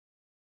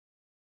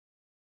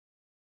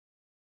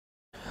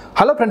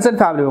Hello friends and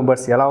family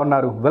members, ఎలా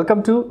ఉన్నారు? Welcome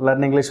to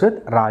learn English with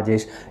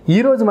Rajesh.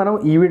 ఈరోజు మనం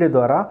ఈ వీడియో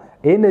ద్వారా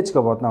ఏం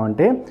నేర్చుకోబోతున్నాం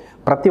అంటే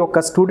ప్రతి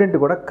ఒక్క స్టూడెంట్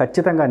కూడా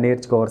ఖచ్చితంగా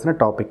నేర్చుకోవాల్సిన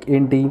టాపిక్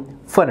ఏంటి?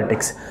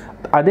 ఫొనెటిక్స్.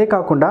 అదే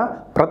కాకుండా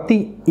ప్రతి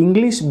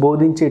ఇంగ్లీష్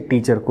బోధించే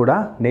టీచర్ కూడా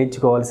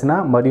నేర్చుకోవాల్సిన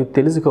మరియు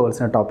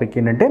తెలుసుకోవాల్సిన టాపిక్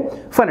ఏంటంటే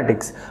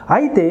ఫొనెటిక్స్.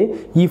 అయితే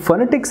ఈ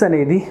ఫొనెటిక్స్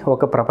అనేది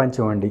ఒక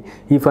ప్రపంచం అండి.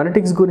 ఈ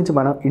ఫొనెటిక్స్ గురించి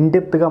మనం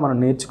ఇన్డెప్త్గా మనం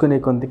నేర్చుకునే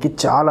కొంతకి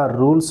చాలా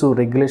రూల్స్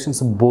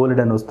రెగ్యులేషన్స్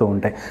బోల్డ్ అని వస్తూ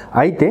ఉంటాయి.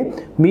 అయితే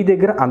మీ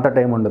దగ్గర అంత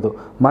టైం ఉండదు.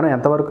 మనం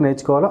ఎంతవరకు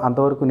నేర్చుకోవాలో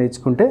అంతవరకు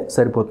నేర్చుకుంటే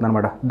సరిపోతుంది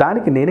అనమాట.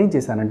 దానికి నేనేం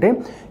చేశానంటే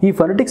ఈ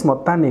ఫొనెటిక్స్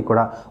మొత్తాన్ని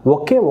కూడా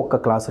ఒకే ఒక్క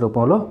క్లాస్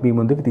రూపంలో మీ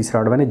ముందుకు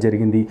తీసుకురావడం అనేది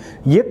జరిగింది.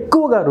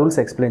 ఎక్కువగా రూల్స్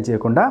ఎక్స్ప్లెయిన్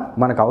చేయకుండా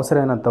మనకు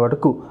అవసరమైనంత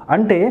వరకు,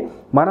 అంటే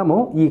మనము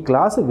ఈ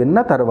క్లాసు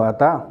విన్న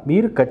తర్వాత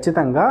మీరు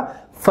ఖచ్చితంగా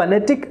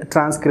ఫొనెటిక్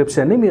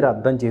ట్రాన్స్క్రిప్షన్ని మీరు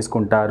అర్థం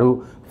చేసుకుంటారు.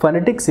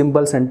 ఫొనెటిక్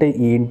సింబల్స్ అంటే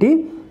ఏంటి,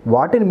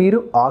 వాటిని మీరు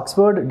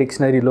ఆక్స్ఫర్డ్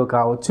డిక్షనరీలో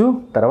కావచ్చు,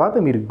 తర్వాత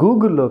మీరు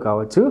గూగుల్లో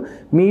కావచ్చు,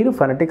 మీరు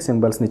ఫొనెటిక్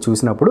సింబల్స్ని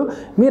చూసినప్పుడు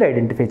మీరు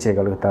ఐడెంటిఫై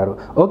చేయగలుగుతారు.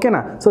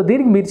 ఓకేనా? సో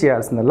దీనికి మీరు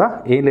చేయాల్సిందల్లా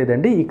ఏం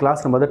లేదండి, ఈ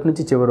క్లాస్ను మొదటి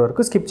నుంచి చివరి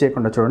వరకు స్కిప్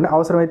చేయకుండా చూడండి.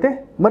 అవసరమైతే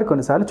మరి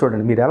కొన్నిసార్లు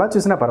చూడండి, మీరు ఎలా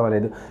చూసినా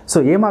పర్వాలేదు. సో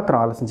ఏమాత్రం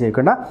ఆలోచన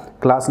చేయకుండా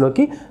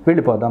క్లాస్లోకి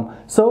వెళ్ళిపోదాం.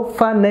 సో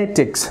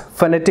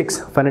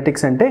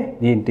ఫొనెటిక్స్ అంటే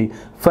ఏంటి?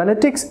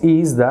 Phonetics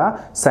is the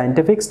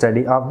scientific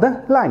study of the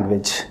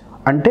language.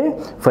 అంటే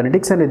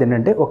ఫొనెటిక్స్ అనేది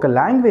ఏంటంటే ఒక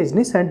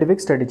లాంగ్వేజ్ని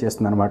సైంటిఫిక్ స్టడీ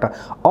చేస్తుంది అనమాట.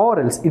 Or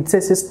else it's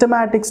a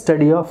systematic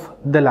study of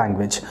the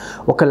language.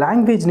 ఒక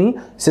లాంగ్వేజ్ని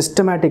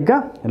సిస్టమాటిక్గా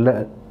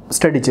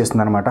స్టడీ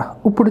చేస్తుంది అనమాట.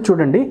 ఇప్పుడు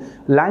చూడండి,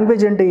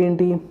 లాంగ్వేజ్ అంటే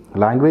ఏంటి?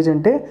 లాంగ్వేజ్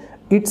అంటే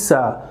it's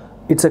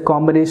a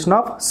combination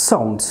of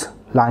sounds.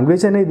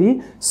 Language అనేది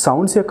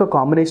సౌండ్స్ యొక్క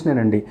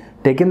కాంబినేషనేనండి.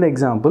 టేక్ ఇన్ ద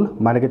ఎగ్జాంపుల్,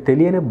 మనకి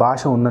తెలియని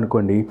భాష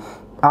ఉందనుకోండి,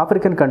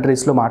 ఆఫ్రికన్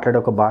కంట్రీస్లో మాట్లాడే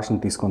ఒక భాషను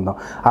తీసుకుందాం.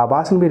 ఆ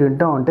భాషను మీరు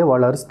వింటూ ఉంటే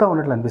వాళ్ళు అరుస్తూ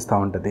ఉన్నట్లు అనిపిస్తూ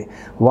ఉంటుంది.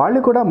 వాళ్ళు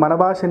కూడా మన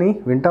భాషని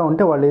వింటూ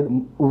ఉంటే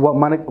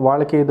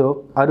వాళ్ళకేదో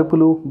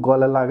అరుపులు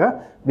గోలలాగా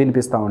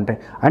వినిపిస్తూ ఉంటాయి.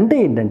 అంటే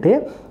ఏంటంటే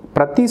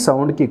ప్రతి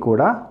సౌండ్కి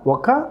కూడా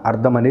ఒక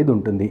అర్థం అనేది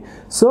ఉంటుంది.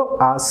 సో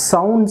ఆ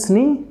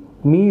సౌండ్స్ని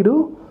మీరు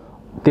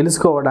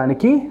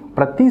తెలుసుకోవడానికి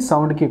ప్రతి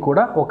సౌండ్కి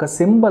కూడా ఒక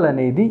సింబల్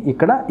అనేది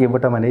ఇక్కడ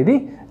ఇవ్వటం అనేది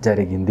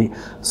జరిగింది.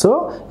 సో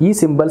ఈ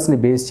సింబల్స్ని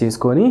బేస్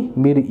చేసుకొని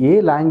మీరు ఏ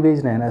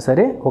లాంగ్వేజ్నైనా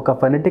సరే ఒక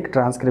ఫొనెటిక్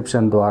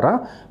ట్రాన్స్క్రిప్షన్ ద్వారా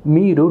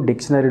మీరు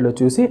డిక్షనరీలో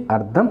చూసి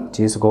అర్థం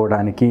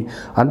చేసుకోవడానికి.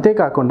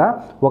 అంతేకాకుండా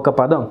ఒక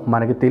పదం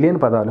మనకి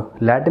తెలియని పదాలు,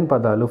 లాటిన్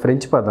పదాలు,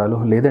 ఫ్రెంచ్ పదాలు,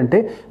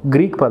 లేదంటే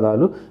గ్రీక్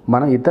పదాలు,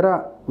 మనం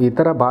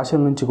ఇతర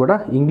భాషల నుంచి కూడా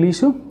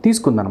ఇంగ్లీషు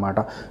తీసుకుందనమాట.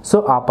 సో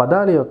ఆ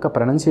పదాల యొక్క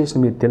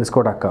ప్రొనౌన్సియేషన్ మీరు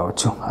తెలుసుకోవడానికి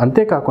కావచ్చు.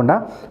 అంతేకాకుండా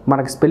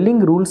మనకి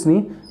స్పెల్లింగ్ రూల్స్ని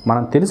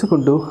మనం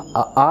తెలుసుకుంటూ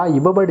ఆ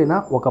ఇవ్వబడిన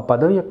ఒక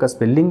పదం యొక్క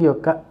స్పెల్లింగ్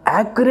యొక్క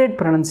యాక్యురేట్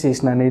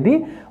ప్రొనౌన్సియేషన్ అనేది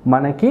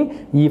మనకి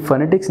ఈ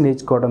ఫొనెటిక్స్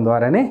నేర్చుకోవడం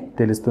ద్వారానే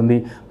తెలుస్తుంది.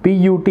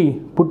 పియూటీ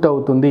పుట్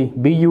అవుతుంది,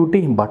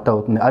 బియూటీ బట్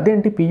అవుతుంది.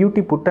 అదేంటి,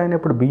 పియూటీ పుట్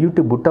అయినప్పుడు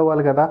బియూటీ బుట్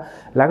అవ్వాలి కదా,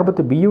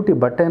 లేకపోతే బియూటీ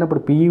బట్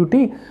అయినప్పుడు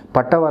పియూటీ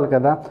పట్టవాలి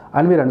కదా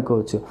అని మీరు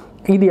అనుకోవచ్చు.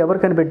 ఇది ఎవరు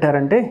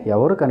కనిపెట్టారంటే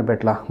ఎవరు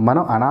కనిపెట్టలా,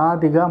 మనం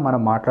అనాదిగా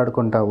మనం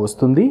మాట్లాడుకుంటూ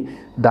వస్తుంది.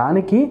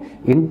 దానికి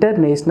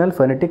ఇంటర్నేషనల్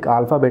ఫొనెటిక్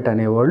ఆల్ఫాబెట్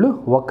అనేవాళ్ళు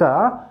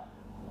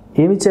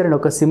ఏమిచ్చారని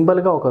ఒక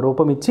సింబల్గా ఒక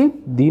రూపం ఇచ్చి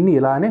దీన్ని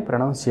ఇలానే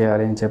ప్రొనౌన్స్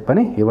చేయాలి అని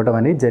చెప్పని ఇవ్వడం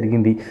అనేది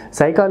జరిగింది.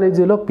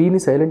 సైకాలజీలో పీని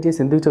సైలెంట్ చేసి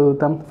ఎందుకు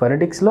చదువుతాం?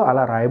 ఫొనెటిక్స్లో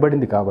అలా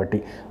రాయబడింది కాబట్టి.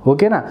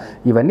 ఓకేనా?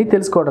 ఇవన్నీ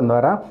తెలుసుకోవడం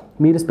ద్వారా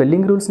మీరు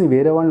స్పెల్లింగ్ రూల్స్ని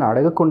వేరే వాళ్ళని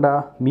అడగకుండా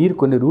మీరు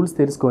కొన్ని రూల్స్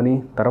తెలుసుకొని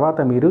తర్వాత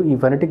మీరు ఈ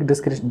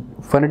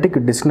ఫొనెటిక్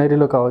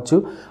డిక్షనరీలో కావచ్చు,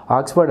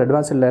 ఆక్స్ఫర్డ్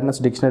అడ్వాన్స్డ్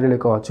లెర్నర్స్ డిక్షనరీలో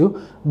కావచ్చు,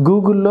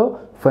 గూగుల్లో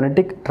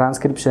ఫొనెటిక్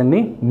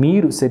ట్రాన్స్క్రిప్షన్ని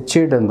మీరు సెర్చ్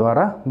చేయడం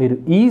ద్వారా మీరు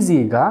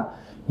ఈజీగా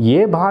ఏ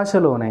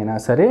భాషలోనైనా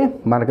సరే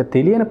మనకు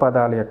తెలియని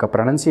పదాల యొక్క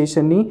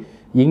ప్రొనౌన్సియేషన్ని,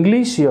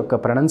 ఇంగ్లీష్ యొక్క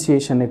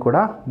ప్రొనౌన్సియేషన్ని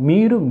కూడా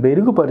మీరు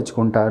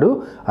మెరుగుపరుచుకుంటారు.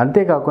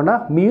 అంతేకాకుండా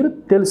మీరు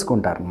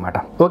తెలుసుకుంటారు అన్నమాట.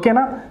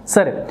 ఓకేనా?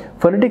 సరే,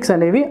 ఫొనెటిక్స్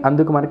అనేవి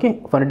అందుకు మనకి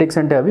ఫొనెటిక్స్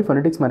అంటే అవి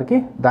ఫొనెటిక్స్ మనకి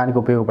దానికి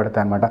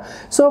ఉపయోగపడతాయి అన్నమాట.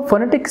 సో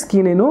ఫొనెటిక్స్కి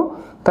నేను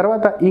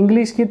తర్వాత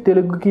ఇంగ్లీష్కి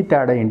తెలుగుకి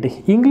తేడా ఏంటి?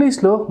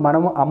 ఇంగ్లీష్లో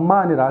మనము అమ్మ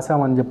అని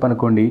రాసామని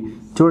చెప్పనుకోండి,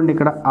 చూడండి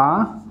ఇక్కడ ఆ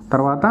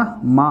తర్వాత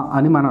మా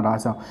అని మనం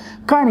రాసాం.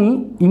 కానీ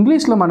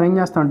ఇంగ్లీష్లో మనం ఏం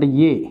చేస్తామంటే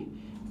ఏ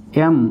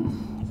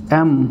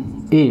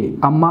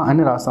అమ్మ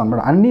అని రాస్తాం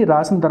అన్నమాట. అన్నీ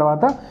రాసిన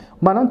తర్వాత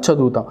మనం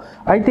చదువుతాం.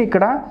 అయితే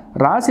ఇక్కడ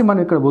రాసి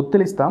మనం ఇక్కడ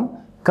ఒత్తులు ఇస్తాం.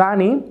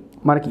 కానీ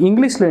మనకి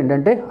ఇంగ్లీష్లో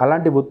ఏంటంటే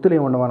అలాంటి ఒత్తులు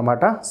ఏమి ఉండవు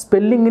అనమాట.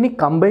 స్పెల్లింగ్ని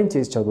కంబైన్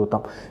చేసి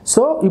చదువుతాం.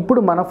 సో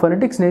ఇప్పుడు మన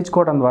ఫొనెటిక్స్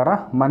నేర్చుకోవడం ద్వారా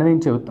మనం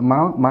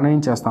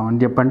ఏం చేస్తాం అని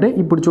చెప్పంటే,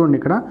 ఇప్పుడు చూడండి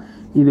ఇక్కడ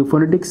ఇది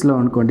ఫొనెటిక్స్లో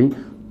అనుకోండి,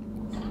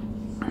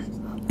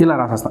 ఇలా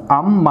రాసేస్తాం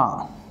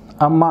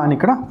అమ్మ అని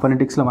ఇక్కడ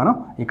ఫొనెటిక్స్లో మనం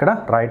ఇక్కడ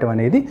రాయటం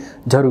అనేది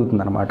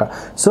జరుగుతుందన్నమాట.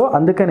 సో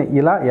అందుకని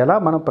ఇలా ఎలా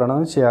మనం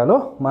ప్రొనౌన్స్ చేయాలో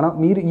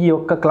మీరు ఈ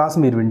యొక్క క్లాస్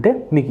మీరు వింటే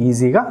మీకు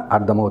ఈజీగా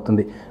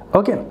అర్థమవుతుంది.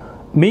 ఓకే,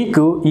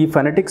 మీకు ఈ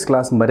ఫొనెటిక్స్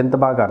క్లాస్ మరింత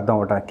బాగా అర్థం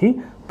అవడానికి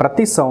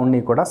ప్రతి సౌండ్ని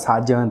కూడా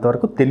సాధ్యమైనంత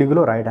వరకు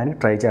తెలుగులో రాయడానికి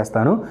ట్రై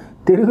చేస్తాను.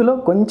 తెలుగులో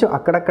కొంచెం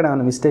అక్కడక్కడ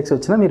ఏమైనా మిస్టేక్స్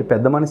వచ్చినా మీరు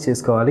పెద్ద మనసు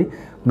చేసుకోవాలి.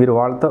 మీరు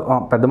వాళ్ళతో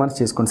పెద్ద మనసు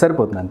చేసుకొని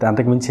సరిపోతుంది,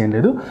 అంతకుమించి ఏం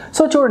లేదు.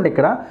 సో చూడండి,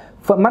 ఇక్కడ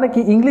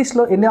మనకి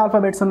ఇంగ్లీష్లో ఎన్ని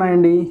ఆల్ఫాబెట్స్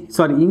ఉన్నాయండి,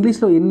 సారీ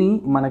ఇంగ్లీష్లో ఎన్ని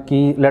మనకి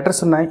లెటర్స్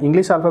ఉన్నాయి,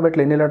 ఇంగ్లీష్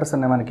ఆల్ఫాబెట్లో ఎన్ని లెటర్స్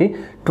ఉన్నాయి, మనకి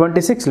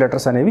 26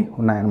 లెటర్స్ అనేవి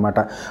ఉన్నాయన్నమాట.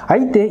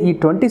 అయితే ఈ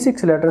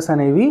 26 లెటర్స్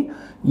అనేవి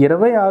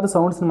 26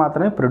 సౌండ్స్ని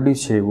మాత్రమే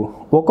ప్రొడ్యూస్ చేయవు.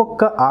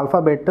 ఒక్కొక్క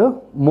ఆల్ఫాబెట్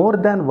మోర్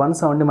దాన్ 1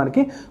 సౌండ్ని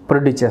మనకి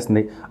ప్రొడ్యూస్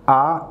చేస్తుంది.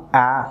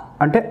 ఆ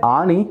అంటే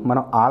ఆని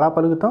మనం ఆలా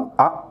పలుకుతాం,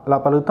 అలా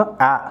పలుకుతాం,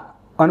 ఆ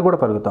అని కూడా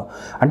పలుకుతాం.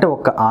 అంటే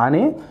ఒక్క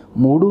ఆనే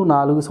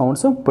 3-4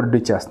 సౌండ్స్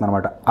ప్రొడ్యూస్ చేస్తుంది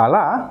అనమాట.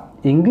 అలా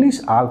ఇంగ్లీష్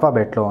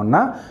ఆల్ఫాబెట్లో ఉన్న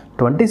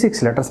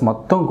 26 లెటర్స్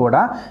మొత్తం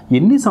కూడా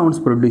ఎన్ని సౌండ్స్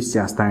ప్రొడ్యూస్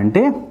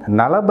చేస్తాయంటే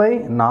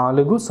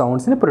 44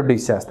 సౌండ్స్ని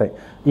ప్రొడ్యూస్ చేస్తాయి.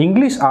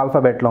 ఇంగ్లీష్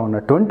ఆల్ఫాబెట్లో ఉన్న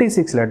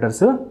 26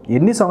 లెటర్స్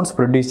ఎన్ని సౌండ్స్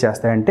ప్రొడ్యూస్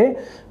చేస్తాయంటే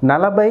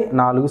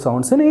 44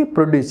 సౌండ్స్ని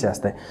ప్రొడ్యూస్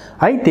చేస్తాయి.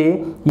 అయితే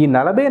ఈ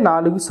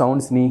 44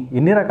 సౌండ్స్ని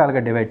ఎన్ని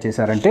రకాలుగా డివైడ్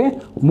చేశారంటే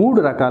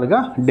 3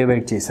 రకాలుగా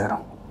డివైడ్ చేశారు.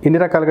 ఎన్ని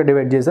రకాలుగా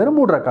డివైడ్ చేశారు?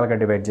 3 రకాలుగా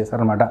డివైడ్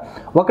చేశారు అనమాట.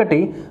 1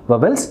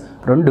 వవెల్స్,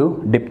 2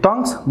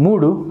 డిప్థాంగ్స్,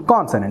 3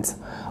 కాన్సనెంట్స్.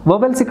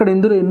 వవెల్స్ ఇక్కడ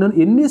ఇందులో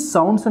ఎన్ని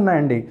సౌండ్స్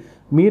ఉన్నాయండి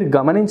మీరు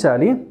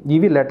గమనించాలి.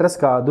 ఇవి లెటర్స్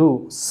కాదు,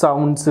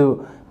 సౌండ్స్.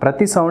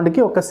 ప్రతి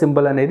సౌండ్కి ఒక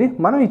సింబల్ అనేది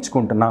మనం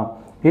ఇచ్చుకుంటున్నాం.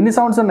 ఎన్ని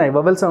సౌండ్స్ ఉన్నాయి?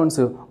 వవెల్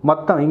సౌండ్స్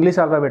మొత్తం ఇంగ్లీష్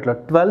ఆల్ఫాబెట్లో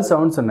 12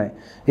 సౌండ్స్ ఉన్నాయి.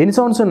 ఎన్ని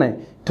సౌండ్స్ ఉన్నాయి?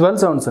 12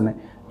 సౌండ్స్ ఉన్నాయి.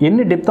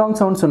 ఎన్ని డిప్థాంగ్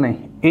సౌండ్స్ ఉన్నాయి?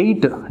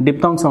 8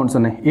 డిప్థాంగ్ సౌండ్స్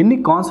ఉన్నాయి. ఎన్ని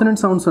కాన్సనెంట్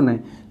సౌండ్స్ ఉన్నాయి?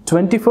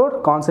 24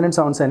 కాన్సనెంట్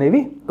సౌండ్స్ అనేవి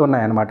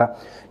ఉన్నాయన్నమాట.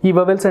 ఈ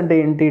వవెల్స్ అంటే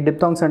ఏంటి,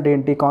 డిప్థాంగ్స్ అంటే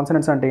ఏంటి,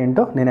 కాన్సనెంట్స్ అంటే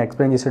ఏంటో నేను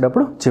ఎక్స్ప్లెయిన్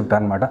చేసేటప్పుడు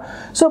చెప్తాను అనమాట.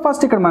 సో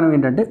ఫస్ట్ ఇక్కడ మనం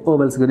ఏంటంటే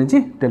వవెల్స్ గురించి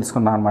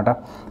తెలుసుకుందాం అనమాట.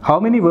 How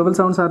many vowel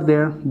sounds are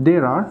there?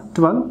 There are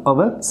 12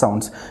 vowel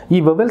sounds. ఈ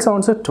వవెల్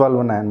సౌండ్స్ 12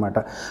 ఉన్నాయన్నమాట.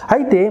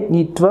 అయితే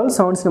ఈ 12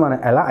 సౌండ్స్ని మనం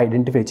ఎలా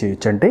ఐడెంటిఫై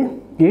చేయొచ్చు అంటే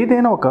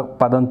ఏదైనా ఒక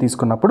పదం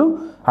తీసుకున్నప్పుడు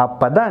ఆ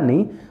పదాన్ని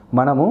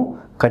మనము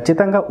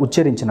ఖచ్చితంగా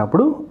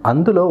ఉచ్చరించినప్పుడు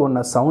అందులో ఉన్న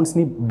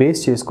సౌండ్స్ని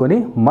బేస్ చేసుకొని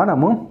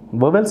మనము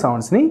వవెల్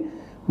సౌండ్స్ని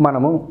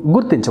మనము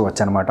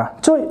గుర్తించవచ్చు అనమాట.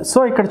 సో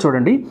ఇక్కడ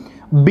చూడండి,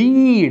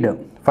 బీడ్.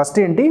 ఫస్ట్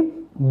ఏంటి?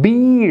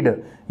 బీడ్.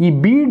 ఈ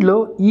బీడ్లో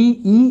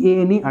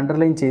ఈఏని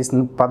అండర్లైన్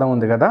చేసిన పదం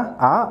ఉంది కదా,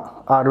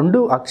 ఆ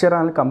 2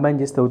 అక్షరాలను కంబైన్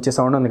చేస్తే వచ్చే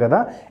సౌండ్ ఉంది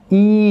కదా,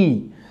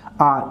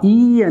 ఆ ఈ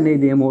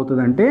అనేది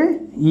ఏమవుతుందంటే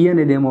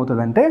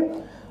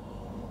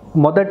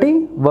మొదటి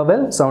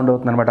వవెల్ సౌండ్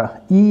అవుతుంది అనమాట.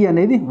 ఈ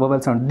అనేది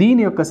వవెల్ సౌండ్.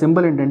 దీని యొక్క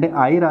సింబల్ ఏంటంటే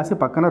ఐ రాసి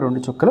పక్కన 2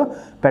 చుక్కలు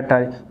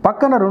పెట్టాలి.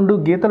 పక్కన 2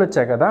 గీతలు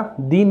వచ్చాయి కదా,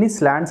 దీన్ని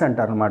స్లాంట్స్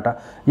అంటారు అనమాట.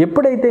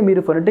 ఎప్పుడైతే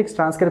మీరు ఫొనెటిక్స్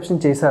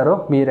ట్రాన్స్క్రిప్షన్ చేశారో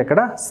మీరు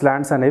ఇక్కడ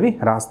స్లాంట్స్ అనేవి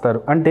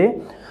రాస్తారు. అంటే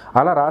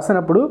అలా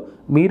రాసినప్పుడు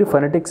మీరు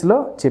ఫొనెటిక్స్లో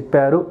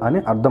చెప్పారు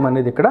అని అర్థం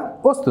అనేది ఇక్కడ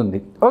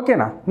వస్తుంది.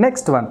 ఓకేనా?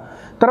 Next one.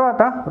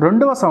 తర్వాత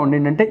రెండవ సౌండ్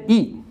ఏంటంటే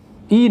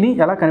ఈని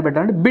ఎలా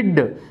కనిపెట్టాలంటే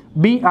బిడ్,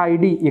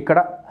 బిఐడి.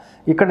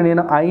 ఇక్కడ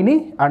నేను ఐని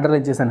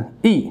అండర్లైన్ చేశాను.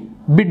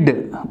 Bid,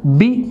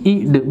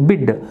 బిఈడ్,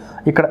 bid.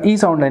 ఇక్కడ ఈ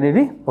సౌండ్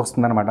అనేది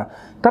వస్తుందన్నమాట.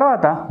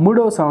 తర్వాత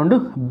మూడవ సౌండ్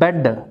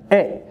బెడ్,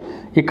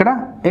 ఇక్కడ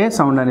ఏ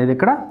సౌండ్ అనేది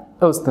ఇక్కడ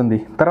వస్తుంది.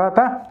 తర్వాత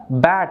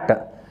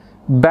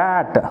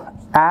బ్యాట్,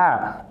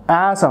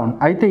 ఆ సౌండ్.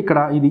 అయితే ఇక్కడ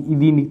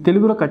దీన్ని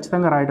తెలుగులో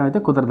ఖచ్చితంగా రాయడం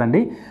అయితే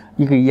కుదరదండి.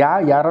 ఇక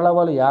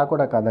యారలవాళ్ళు యా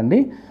కూడా కాదండి,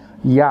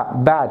 యా,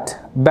 బ్యాట్,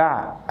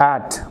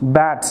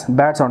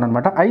 బ్యాట్ సౌండ్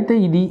అనమాట. అయితే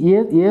ఇది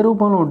ఏ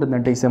రూపంలో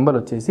ఉంటుందంటే ఈ సింబల్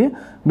వచ్చేసి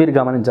మీరు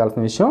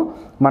గమనించాల్సిన విషయం,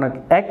 మనకి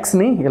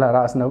ఎక్స్ని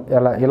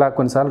ఇలా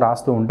కొన్నిసార్లు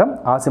రాస్తూ ఉంటాం,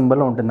 ఆ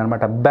సింబల్లో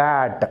ఉంటుందన్నమాట.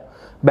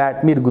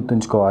 బ్యాట్ మీరు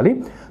గుర్తుంచుకోవాలి.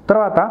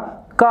 తర్వాత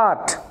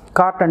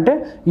కార్ట్ అంటే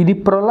ఇది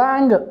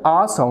ప్రొలాంగ్ ఆ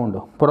సౌండ్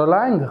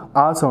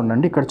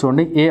అండి. ఇక్కడ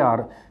చూడండి,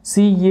 ఏఆర్,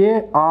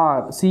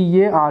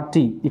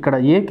 సిఏఆర్టీ. ఇక్కడ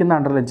ఏ కింద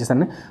అండర్లైన్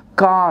చేశాను.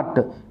 కార్ట్,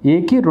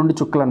 ఏకి 2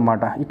 చుక్కలు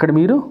అనమాట. ఇక్కడ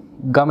మీరు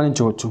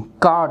గమనించవచ్చు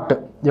కార్ట్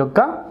యొక్క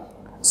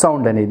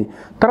సౌండ్ అనేది.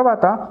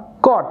 తర్వాత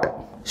కాట్,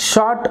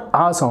 షార్ట్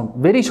ఆ sound,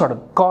 very short.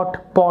 Cot,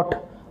 pot,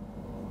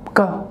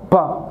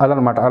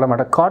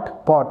 అలనమాట. Cot,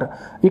 pot.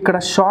 ఇక్కడ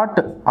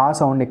షార్ట్ ఆ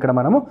సౌండ్ ఇక్కడ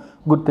మనము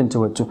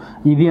గుర్తించవచ్చు.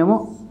 ఇది ఏమో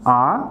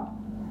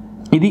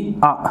ఇది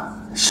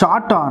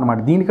షార్ట్ అనమాట,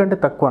 దీనికంటే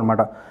తక్కువ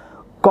అనమాట.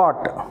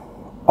 కాట్,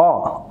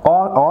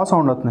 ఆ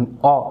సౌండ్ అవుతుంది.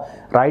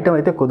 రాయటం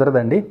అయితే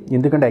కుదరదండి,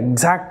 ఎందుకంటే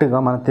ఎగ్జాక్ట్గా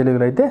మన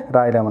తెలుగులో అయితే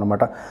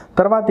రాయలేమన్నమాట.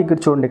 తర్వాత ఇక్కడ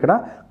చూడండి, ఇక్కడ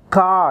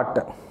కాట్,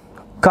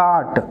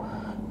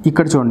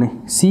 ఇక్కడ చూడండి,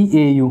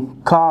 సిఏయు,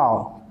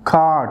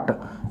 కాట్.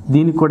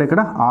 దీనికి కూడా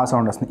ఇక్కడ ఆ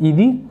సౌండ్ వస్తుంది.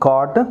 ఇది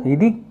కాట్,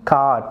 ఇది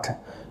కాట్.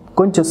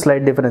 కొంచెం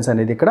స్లైట్ డిఫరెన్స్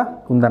అనేది ఇక్కడ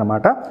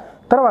ఉందన్నమాట.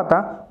 తర్వాత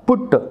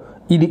పుట్,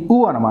 ఇది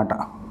అనమాట.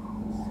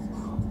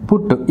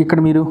 పుట్, ఇక్కడ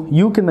మీరు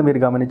యూ కింద మీరు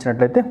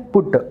గమనించినట్లయితే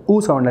పుట్,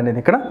 సౌండ్ అనేది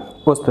ఇక్కడ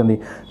వస్తుంది.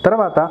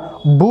 తర్వాత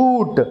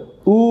బూట్,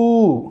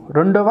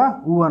 రెండవ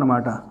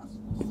అనమాట.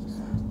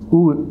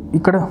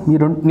 ఇక్కడ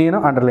నేను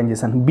అండర్లైన్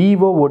చేశాను,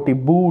 BOOT,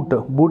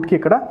 బూట్కి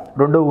ఇక్కడ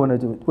రెండవ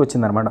అనేది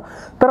వచ్చిందనమాట.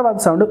 తర్వాత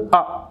సౌండ్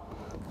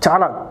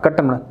చాలా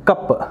కట్టం,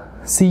 కప్,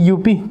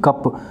 CUP,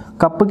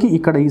 కప్కి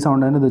ఇక్కడ ఈ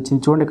సౌండ్ అనేది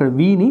వచ్చింది. చూడండి, ఇక్కడ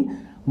వీని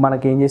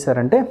మనకి ఏం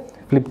చేశారంటే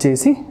ఫ్లిప్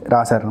చేసి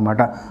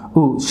రాశారనమాట.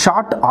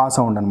 షార్ట్ ఆ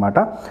సౌండ్ అనమాట.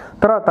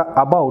 తర్వాత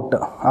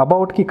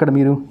అబౌట్కి ఇక్కడ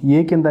మీరు ఏ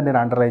కింద నేను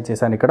అండర్లైన్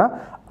చేశాను.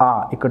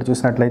 ఇక్కడ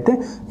చూసినట్లయితే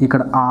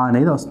ఇక్కడ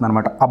అనేది వస్తుంది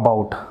అనమాట,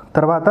 అబౌట్.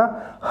 తర్వాత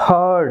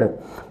హర్డ్,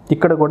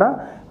 ఇక్కడ కూడా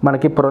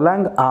మనకి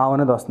ప్రొలాంగ్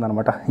అనేది వస్తుంది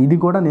అనమాట. ఇది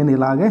కూడా నేను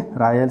ఇలాగే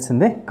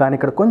రాయాల్సిందే, కానీ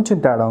ఇక్కడ కొంచెం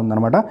తేడా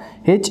ఉందనమాట.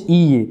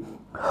 HEA,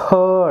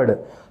 హర్డ్,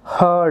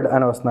 హర్డ్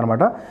అని వస్తుంది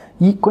అనమాట.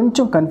 ఈ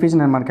కొంచెం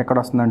కన్ఫ్యూజన్ అని మనకి ఎక్కడ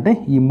వస్తుందంటే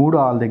ఈ 3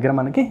 ఆల్ దగ్గర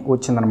మనకి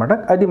వచ్చిందనమాట.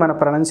 అది మన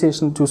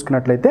ప్రొనౌన్సియేషన్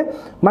చూసుకున్నట్లయితే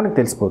మనకు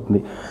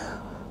తెలిసిపోతుంది.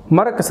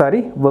 మరొకసారి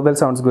వొవెల్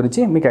సౌండ్స్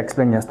గురించి మీకు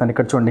ఎక్స్ప్లెయిన్ చేస్తాను.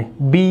 ఇక్కడ చూడండి,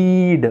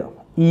 బీడ్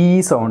ఈ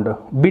సౌండ్,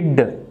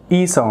 బిడ్ ఈ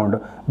సౌండ్,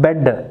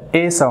 బెడ్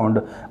ఏ సౌండ్,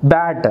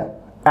 బ్యాట్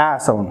ఆ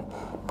సౌండ్,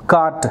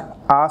 కార్ట్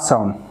ఆ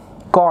సౌండ్,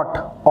 కాట్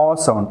ఆ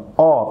సౌండ్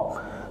ఆ,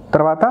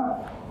 తర్వాత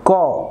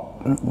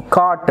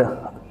కాట్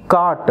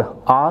కాట్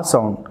ఆ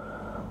సౌండ్,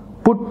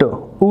 పుట్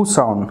ఊ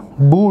సౌండ్,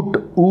 బూట్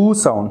ఊ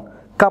సౌండ్,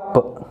 కప్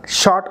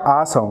షార్ట్ ఆ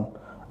సౌండ్,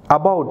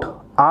 అబౌట్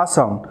ఆ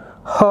సౌండ్,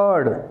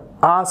 హర్డ్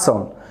ఆ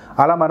సౌండ్.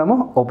 అలా మనము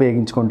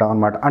ఉపయోగించుకుంటాం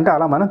అనమాట. అంటే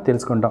అలా మనం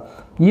తెలుసుకుంటాం.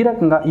 ఈ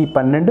రకంగా ఈ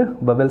 12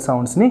 వొవెల్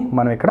సౌండ్స్ని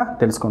మనం ఇక్కడ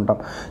తెలుసుకుంటాం.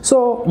 సో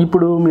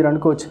ఇప్పుడు మీరు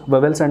అనుకోవచ్చు,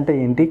 వొవెల్స్ అంటే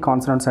ఏంటి,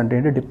 కాన్సనెంట్స్ అంటే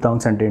ఏంటి,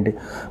 డిప్థాంగ్స్ అంటే ఏంటి.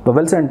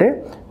 వొవెల్స్ అంటే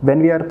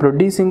when we are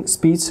producing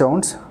speech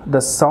sounds the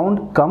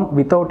sound come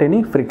without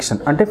any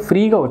friction, అంటే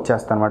ఫ్రీగా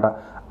వచ్చేస్తాయి అనమాట.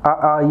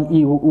 ఈ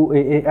ఉ ఏ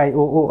ఐ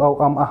ఓ ఔ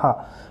అం అహ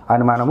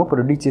అని మనము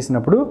ప్రొడ్యూస్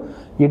చేసినప్పుడు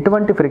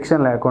ఎటువంటి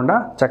ఫ్రిక్షన్ లేకుండా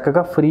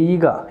చక్కగా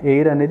ఫ్రీగా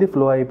ఎయిర్ అనేది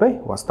ఫ్లో అయిపోయి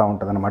వస్తూ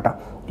ఉంటుంది అనమాట.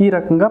 ఈ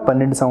రకంగా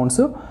 12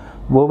 సౌండ్స్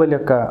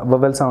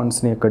వొవెల్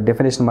సౌండ్స్ని యొక్క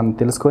డెఫినేషన్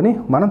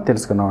మనం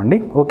తెలుసుకున్నామండి.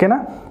 ఓకేనా,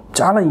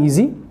 చాలా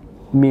ఈజీ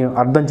మీరు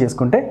అర్థం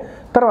చేసుకుంటే.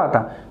 తర్వాత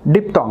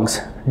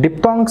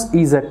డిప్థాంగ్స్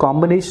is a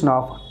combination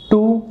of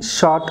 2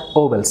 short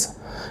vowels.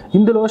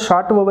 ఇందులో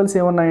షార్ట్ వొవెల్స్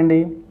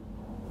ఏమున్నాయండి,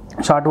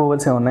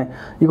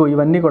 ఇగో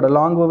ఇవన్నీ కూడా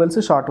లాంగ్ వొవెల్స్,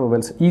 షార్ట్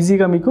వొవెల్స్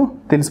ఈజీగా మీకు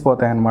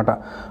తెలిసిపోతాయి అన్నమాట.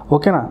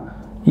 ఓకేనా,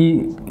 ఈ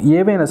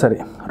ఏవైనా సరే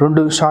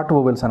 2 షార్ట్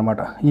వొవెల్స్ అనమాట.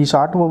 ఈ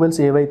షార్ట్ వొవెల్స్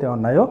ఏవైతే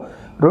ఉన్నాయో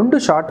 2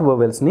 షార్ట్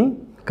వొవెల్స్ని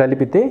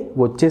కలిపితే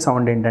వచ్చే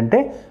సౌండ్ ఏంటంటే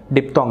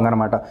డిప్థాంగ్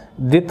అనమాట.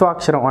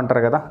 ద్విత్వాక్షరం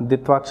అంటారు కదా,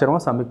 ద్విత్వాక్షరమో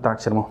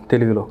సంయుక్తాక్షరమో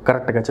తెలుగులో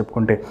కరెక్ట్గా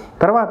చెప్పుకుంటే.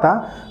 తర్వాత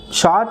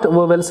short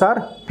vowels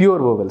are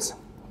pure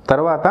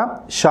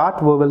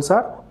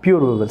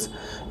vowels.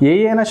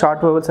 ఏదైనా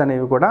షార్ట్ వొవెల్స్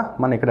అనేవి కూడా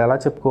మనం ఇక్కడ ఎలా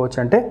చెప్పుకోవచ్చు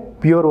అంటే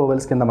ప్యూర్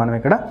వొవెల్స్ కింద మనం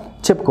ఇక్కడ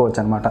చెప్పుకోవచ్చు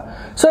అనమాట.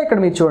 సో ఇక్కడ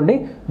మీరు చూడండి,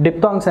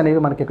 డిప్థాంగ్స్ అనేవి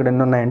మనకి ఇక్కడ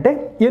ఎన్ని ఉన్నాయంటే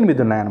 8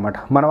 ఉన్నాయన్నమాట.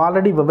 మనం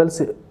ఆల్రెడీ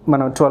వొవెల్స్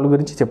మనం 12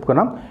 గురించి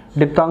చెప్పుకున్నాం,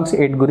 డిప్థాంగ్స్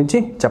 8 గురించి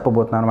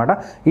చెప్పబోతున్నాం అనమాట.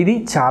 ఇది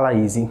చాలా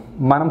ఈజీ,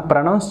 మనం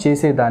ప్రొనౌన్స్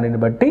చేసే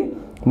దానిని బట్టి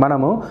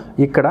మనము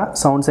ఇక్కడ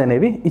సౌండ్స్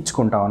అనేవి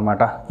ఇచ్చుకుంటాం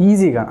అనమాట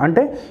ఈజీగా.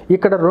 అంటే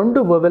ఇక్కడ 2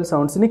 వొవెల్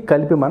సౌండ్స్ని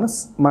కలిపి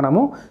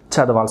మనము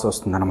చదవాల్సి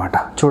వస్తుంది అనమాట.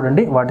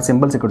 చూడండి వాటి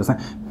సింబల్స్ ఇక్కడ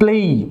వస్తాయి. Play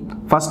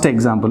first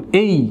example,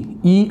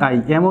 EI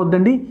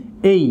ఏమవుద్దండి,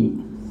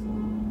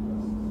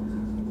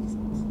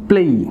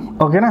 play.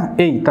 ఓకేనా,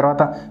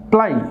 తర్వాత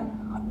ప్లై,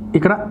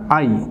 ఇక్కడ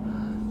ఐ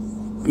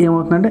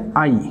ఏమవుతుందంటే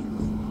ఐ.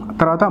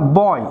 తర్వాత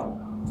బాయ్,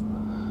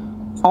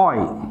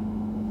 ఆయ్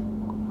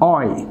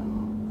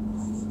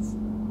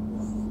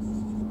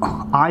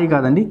ఆయ్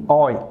కాదండి,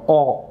 ఆయ్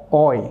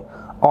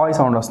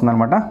సౌండ్ వస్తుంది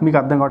అనమాట. మీకు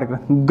అర్థం కావట్లేదు.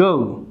 ఇక్కడ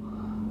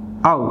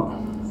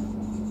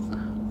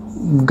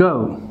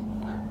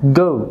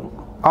గౌ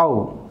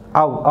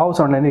ఔ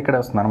సౌండ్ అనేది ఇక్కడ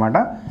వస్తుంది అనమాట.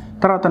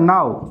 తర్వాత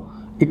నౌ,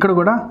 ఇక్కడ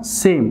కూడా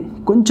సేమ్,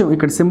 కొంచెం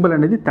ఇక్కడ సింబల్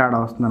అనేది తేడా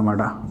వస్తుంది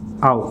అనమాట,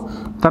 ఔ.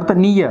 తర్వాత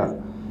నియర్,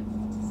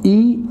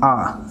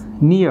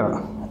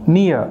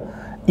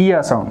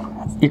 నియర్ సౌండ్,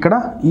 ఇక్కడ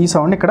ఈ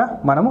సౌండ్ ఇక్కడ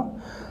మనము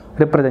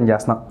రిప్రజెంట్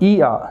చేస్తున్నాం,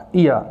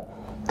 ఇయా.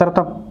 తర్వాత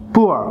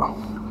పువర్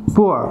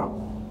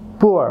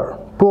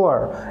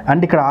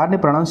అంటే ఇక్కడ ఆర్ని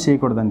ప్రొనౌన్స్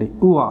చేయకూడదండి,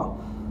 పువర్.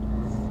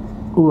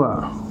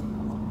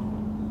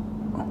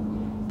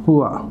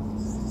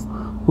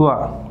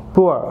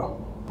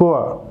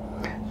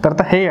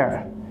 తర్వాత హెయిర్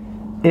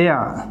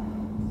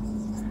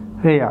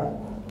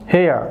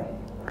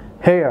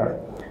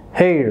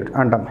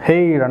అంటాం.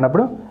 హెయిర్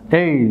అన్నప్పుడు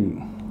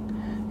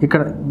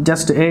ఇక్కడ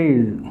జస్ట్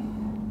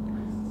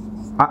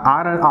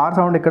ఆర్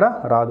సౌండ్ ఇక్కడ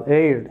రాదు,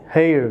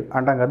 హెయిర్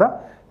అంటాం కదా,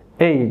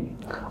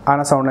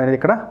 అన్న సౌండ్ అనేది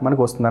ఇక్కడ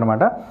మనకు వస్తుంది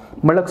అనమాట.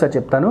 మళ్ళీ ఒకసారి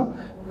చెప్తాను.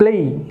 Play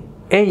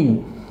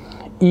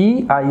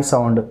EI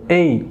sound,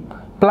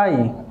 ply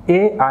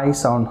AI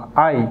sound,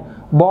 I.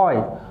 Bye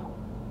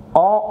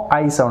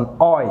I sound,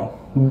 ఆయ్.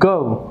 గో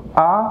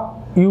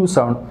యూ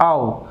సౌండ్, ఔ.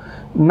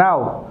 నౌ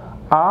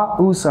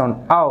ఊ సౌండ్,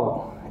 ఔ.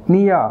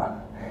 నియా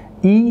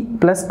ఈ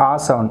ప్లస్ ఆ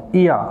సౌండ్,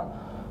 ఇయా.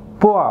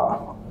 పువర్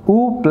ఊ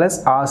ప్లస్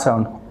ఆ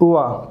సౌండ్,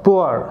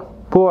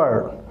 పువర్.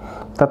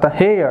 తర్వాత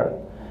హెయిర్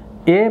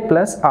ఏ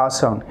ప్లస్ ఆ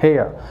సౌండ్,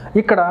 హెయిర్.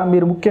 ఇక్కడ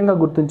మీరు ముఖ్యంగా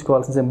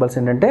గుర్తుంచుకోవాల్సిన సింబల్స్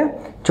ఏంటంటే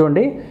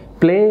చూడండి,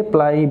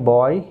 ply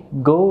bye,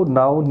 go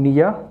now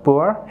near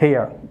poor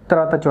hair.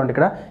 తర్వాత చూడండి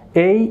ఇక్కడ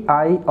ఐ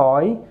ఆయ్,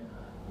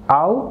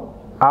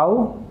 ఔ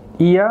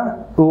ఇయా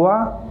ఉవా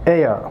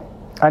ఎయర్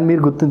అని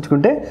మీరు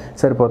గుర్తుంచుకుంటే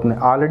సరిపోతుంది.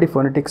 ఆల్రెడీ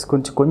ఫోనెటిక్స్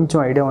గురించి కొంచెం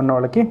ఐడియా ఉన్న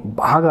వాళ్ళకి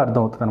బాగా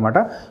అర్థమవుతుంది అనమాట.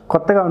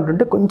 కొత్తగా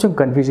ఉంటుంటే కొంచెం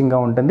కన్ఫ్యూజింగ్గా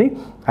ఉంటుంది,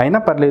 అయినా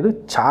పర్లేదు,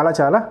 చాలా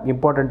చాలా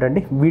ఇంపార్టెంట్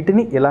అండి.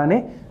 వీటిని ఇలానే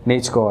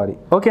నేర్చుకోవాలి.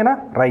 ఓకేనా,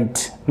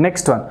 రైట్.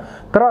 Next one.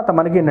 తర్వాత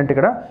మనకి ఏంటంటే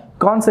ఇక్కడ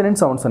కాన్సనెంట్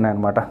సౌండ్స్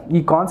ఉన్నాయన్నమాట. ఈ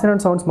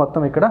కాన్సనెంట్ సౌండ్స్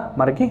మొత్తం ఇక్కడ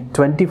మనకి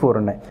 24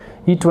 ఉన్నాయి.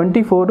 ఈ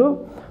 24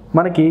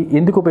 మనకి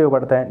ఎందుకు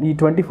ఉపయోగపడతాయి, ఈ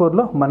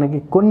 24లో మనకి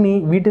కొన్ని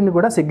వీటిని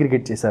కూడా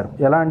సెగ్రిగేట్ చేశారు.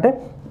 ఎలా అంటే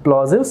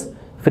ప్లాజివ్స్,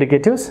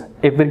 fricatives,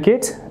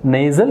 ఎఫ్రికేట్స్,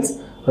 నేజల్స్,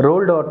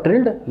 rolled are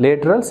ట్రిల్డ్,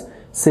 laterals,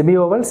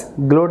 సెమిఓవల్స్,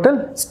 glottal,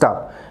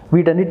 stop.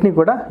 వీటన్నిటిని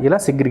కూడా ఇలా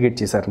సెగ్రిగేట్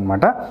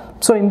చేశారనమాట.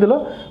 సో ఇందులో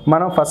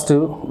మనం ఫస్ట్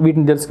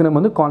వీటిని తెలుసుకునే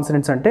ముందు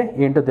కాన్సనెంట్స్ అంటే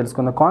ఏంటో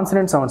తెలుసుకుందాం.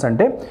 కాన్సనెంట్ సౌండ్స్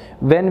అంటే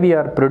when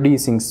we are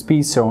producing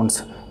speech sounds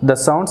the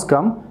sounds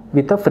come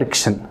with a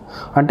friction.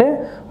 అంటే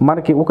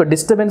మనకి ఒక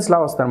డిస్టర్బెన్స్ లా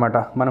వస్తుంది అనమాట.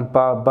 మనం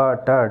ప బ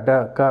ట డ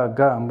క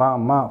గ మ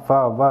మ ఫ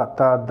వ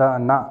త ద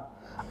న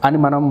అని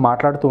మనం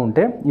మాట్లాడుతూ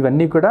ఉంటే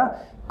ఇవన్నీ కూడా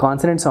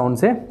కాన్సనెంట్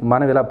సౌండ్సే.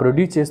 మనం ఇలా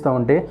ప్రొడ్యూస్ చేస్తూ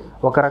ఉంటే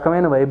ఒక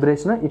రకమైన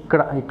వైబ్రేషన్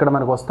ఇక్కడ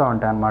మనకు వస్తూ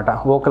ఉంటాయి అనమాట,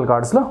 వోకల్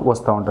కార్డ్స్లో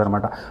వస్తూ ఉంటాయి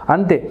అనమాట.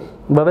 అంతే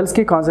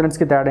వవెల్స్కి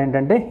కాన్సనెంట్స్కి తేడా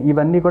ఏంటంటే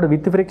ఇవన్నీ కూడా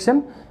విత్ ఫ్రిక్షన్,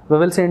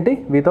 వవెల్స్ ఏంటి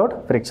వితౌట్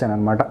ఫ్రిక్షన్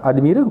అనమాట.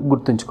 అది మీరు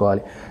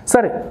గుర్తుంచుకోవాలి.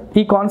 సరే,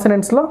 ఈ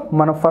కాన్సనెంట్స్లో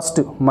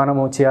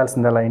మనము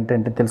చేయాల్సింది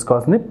ఏంటంటే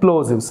తెలుసుకోవాల్సింది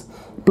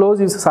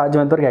ప్లోజివ్స్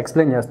సాధ్యమైనంతవరకు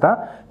ఎక్స్ప్లెయిన్ చేస్తా.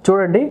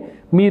 చూడండి,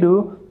 మీరు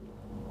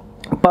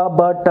ప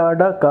బ ట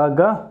డ క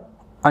గ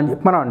అని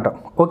చెప్పి మనం అంటాం,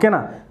 ఓకేనా?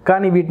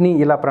 కానీ వీటిని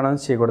ఇలా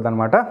ప్రొనౌన్స్ చేయకూడదు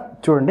అనమాట.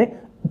 చూడండి,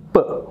 ప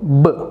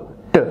బ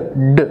ట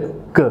డ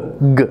క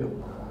గ.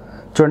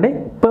 చూడండి,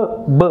 ప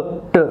బ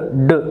ట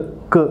డ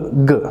క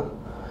గ.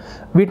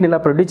 వీటిని ఇలా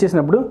ప్రొడ్యూస్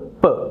చేసినప్పుడు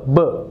ప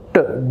బ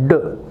ట డ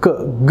క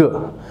గ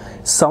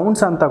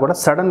సౌండ్స్ అంతా కూడా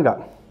సడన్గా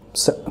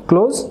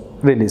close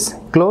release,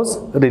 close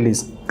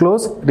release,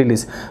 close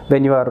release.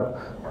 When you are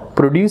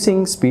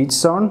producing speech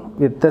sound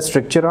with the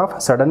structure of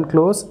sudden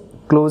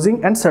closing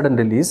and sudden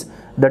release,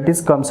 that is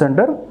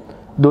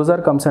those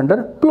are comes under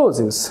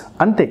plosives.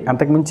 అంతే,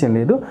 అంతకు మించి ఏం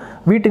లేదు.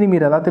 వీటిని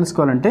మీరు ఎలా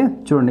తెలుసుకోవాలంటే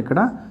చూడండి, ఇక్కడ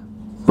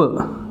ప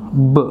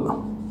బ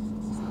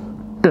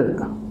ట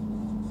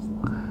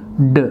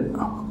డ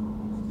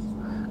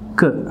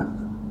క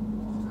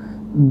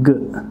గ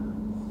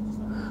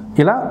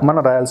ఇలా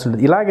మనం రాయాల్సి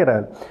ఉంటుంది. ఇలాగే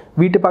రాయాలి.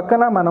 వీటి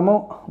పక్కన మనము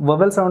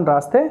వవెల్ సౌండ్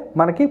రాస్తే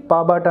మనకి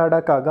పాబాటాడా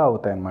కాగా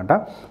అవుతాయి అన్నమాట.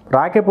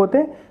 రాకపోతే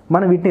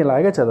మనం వీటిని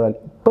ఇలాగే చదవాలి,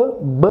 ప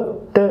బ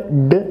ట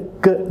డ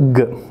క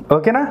గ.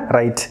 ఓకేనా?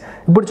 రైట్.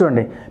 ఇప్పుడు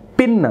చూడండి,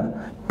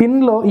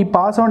 పిన్లో ఈ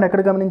పా సౌండ్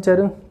ఎక్కడ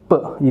గమనించారు?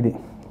 ప, ఇది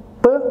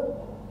ప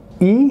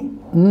ఈ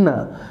న,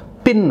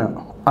 పిన్.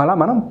 అలా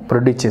మనం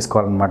ప్రొడ్యూస్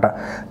చేసుకోవాలన్నమాట.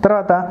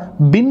 తర్వాత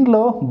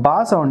బిన్లో బా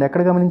సౌండ్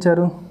ఎక్కడ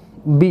గమనించారు?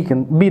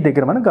 బి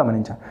దగ్గర మనం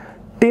గమనించాం.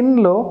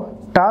 టిన్లో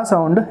టా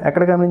సౌండ్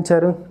ఎక్కడ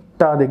గమనించారు?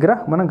 టా దగ్గర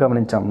మనం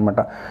గమనించాం అనమాట.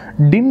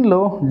 డిన్లో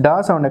డా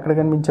సౌండ్ ఎక్కడ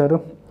గమనించారు?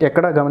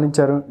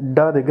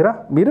 డా దగ్గర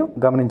మీరు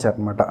గమనించారు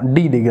అనమాట,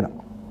 డి దగ్గర.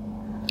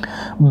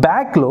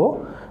 బ్యాక్లో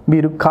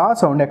మీరు కా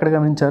సౌండ్ ఎక్కడ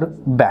గమనించారు?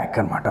 బ్యాక్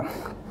అనమాట.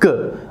 క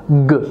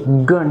గ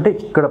గ అంటే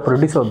ఇక్కడ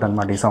ప్రొడ్యూస్ అవుతుంది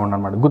అనమాట ఈ సౌండ్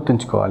అనమాట,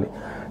 గుర్తుంచుకోవాలి.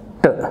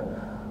 ట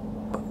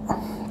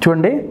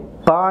చూడండి,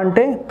 పా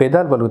అంటే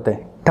పెదాలు పలుకుతాయి,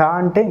 టా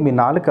అంటే మీ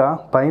నాలుక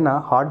పైన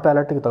హార్డ్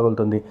ప్యాలెట్కి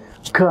తగులుతుంది,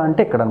 క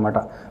అంటే ఇక్కడ అనమాట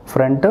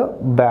ఫ్రంట్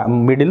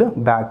మిడిల్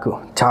బ్యాక్.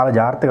 చాలా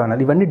జాగ్రత్తగా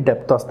ఉండాలి, ఇవన్నీ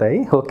డెప్త్ వస్తాయి,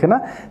 ఓకేనా?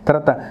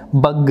 తర్వాత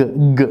బగ్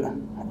గ,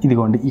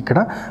 ఇదిగోండి ఇక్కడ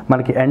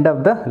మనకి ఎండ్ ఆఫ్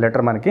ద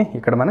లెటర్ మనకి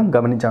ఇక్కడ మనం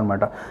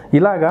గమనించామన్నమాట.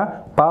 ఇలాగా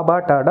పాబా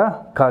టాడా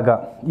కాగా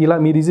ఇలా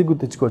మీరు ఈజీ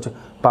గుర్తుంచుకోవచ్చు.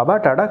 పాబా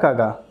టాడా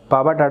కాగా,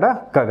 పాబా టాడా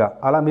కాగా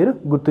అలా మీరు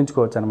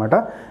గుర్తుంచుకోవచ్చు అనమాట.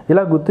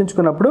 ఇలా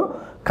గుర్తుంచుకున్నప్పుడు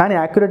కానీ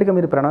యాక్యురేట్గా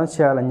మీరు ప్రొనౌన్స్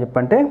చేయాలని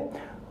చెప్పంటే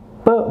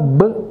ప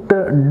బ ట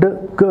డ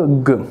క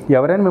గ.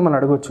 ఎవరైనా మిమ్మల్ని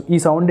అడగవచ్చు, ఈ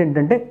సౌండ్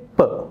ఏంటంటే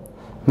ప,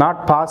 నాట్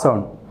పా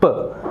సౌండ్, ప.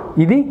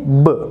 ఇది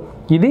బ,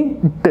 ఇది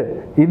ట,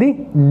 ఇది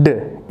డ,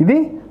 ఇది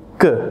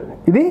క,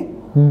 ఇది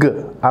గ.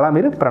 అలా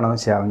మీరు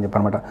ప్రొనౌన్స్ చేయాలని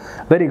చెప్పనమాట.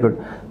 Very good.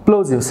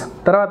 ప్లోజివ్స్.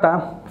 తర్వాత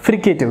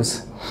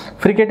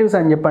ఫ్రికేటివ్స్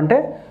అని చెప్పంటే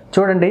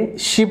చూడండి,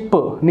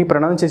 షిప్ని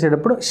ప్రొనౌన్స్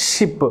చేసేటప్పుడు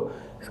షిప్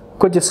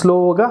కొంచెం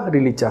స్లోగా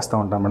రిలీజ్ చేస్తూ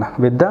ఉంటాం మనం.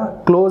 విత్ ద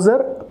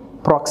క్లోజర్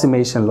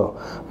ప్రాక్సిమేషన్లో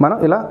మనం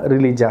ఇలా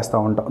రిలీజ్ చేస్తూ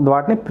ఉంటాం.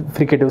 వాటిని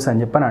ఫ్రికేటివ్స్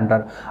అని చెప్పని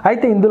అంటారు.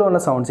 అయితే ఇందులో ఉన్న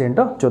సౌండ్స్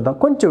ఏంటో చూద్దాం.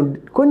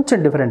 కొంచెం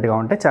డిఫరెంట్గా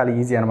ఉంటాయి, చాలా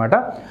ఈజీ అనమాట.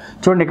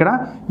 చూడండి, ఇక్కడ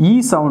ఈ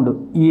సౌండ్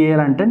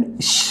ఎలా అంటే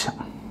ష్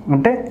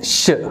అంటే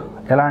ష్,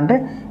 ఎలా అంటే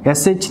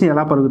ఎస్హెచ్ని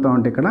ఎలా పలుకుతూ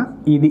ఉంటే ఇక్కడ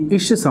ఇది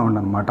ఇష్ సౌండ్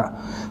అనమాట.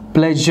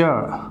 ప్లెజర్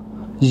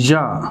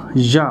జ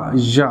జ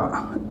జ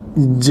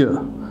జ,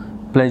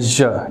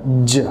 ప్లెజర్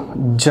జ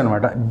జ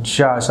అనమాట,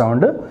 జ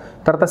సౌండ్.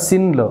 తర్వాత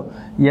సిన్లో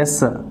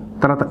ఎస్,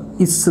 తర్వాత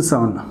ఇస్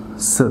సౌండ్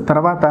స్,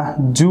 తర్వాత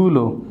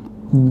జూలో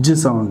జ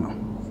సౌండ్,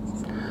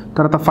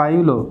 తర్వాత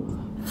ఫైవ్లో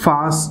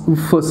ఫాస్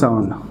ఉఫ్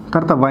సౌండ్,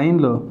 తర్వాత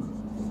వైన్లో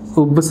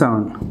ఉబ్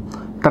సౌండ్,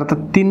 తర్వాత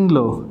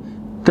తిన్లో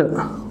త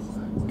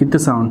ఇత్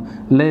సౌండ్,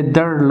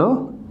 లెదర్లో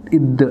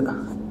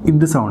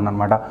ఇద్ సౌండ్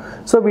అనమాట.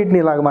 సో వీటిని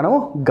ఇలాగ మనము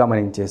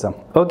గమనించేసాం,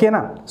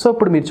 ఓకేనా? సో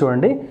ఇప్పుడు మీరు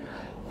చూడండి,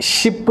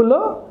 షిప్లో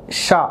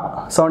షా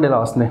సౌండ్ ఇలా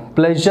వస్తుంది,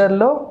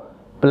 ప్లెజర్లో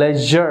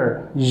ప్లెజర్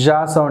జా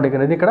సౌండ్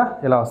అనేది ఇక్కడ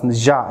ఇలా వస్తుంది,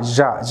 జా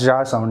జా జా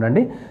సౌండ్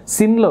అండి.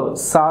 సిన్లో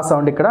సా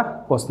సౌండ్ ఇక్కడ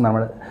వస్తుంది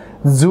అనమాట.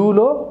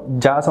 జూలో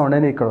జా సౌండ్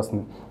అనేది ఇక్కడ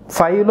వస్తుంది.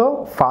 ఫైవ్లో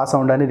ఫా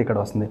సౌండ్ అనేది ఇక్కడ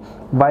వస్తుంది.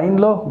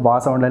 వైన్లో వా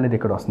సౌండ్ అనేది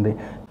ఇక్కడ వస్తుంది.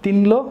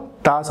 తిన్లో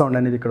తా సౌండ్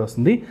అనేది ఇక్కడ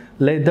వస్తుంది.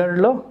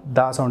 లెదర్లో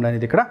దా సౌండ్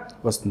అనేది ఇక్కడ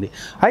వస్తుంది.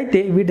 అయితే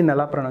వీటిని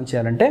ఎలా ప్రొనౌన్స్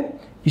చేయాలంటే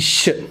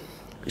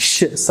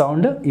ష్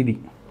సౌండ్ ఇది,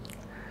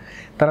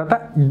 తర్వాత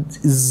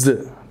జ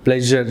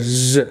ప్లెజర్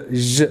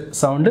జ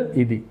సౌండ్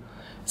ఇది,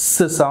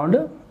 స్ సౌండ్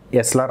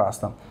ఎస్లా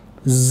రాస్తాం,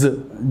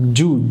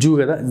 జూ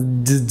కదా,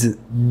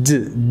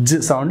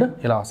 జ సౌండ్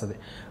ఇలా వస్తుంది.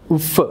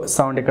 ఉఫ్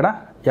సౌండ్ ఇక్కడ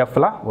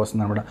ఎఫ్లా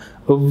వస్తుంది అనమాట.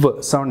 ఉవ్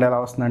సౌండ్ ఎలా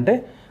వస్తుందంటే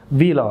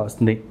వీలా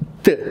వస్తుంది.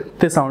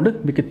 త సౌండ్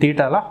మీకు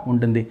తీటాలా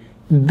ఉంటుంది.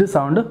 ద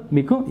సౌండ్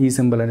మీకు ఈ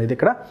సింబల్ అనేది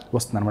ఇక్కడ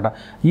వస్తుంది అనమాట.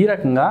 ఈ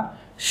రకంగా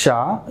షా,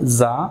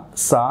 జా,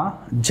 సా,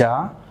 జా,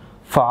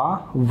 ఫా,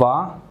 వా,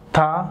 థ,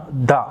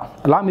 ద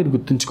అలా మీరు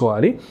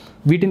గుర్తుంచుకోవాలి.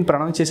 వీటిని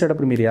ప్రొనౌన్స్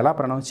చేసేటప్పుడు మీరు ఎలా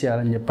ప్రొనౌన్స్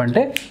చేయాలని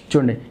చెప్పంటే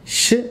చూడండి,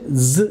 ష్,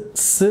 జ్,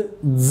 స్,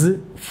 జ్,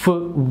 ఫ్,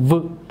 వ్,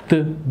 త్,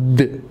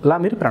 ద అలా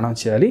మీరు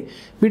ప్రొనౌన్స్ చేయాలి.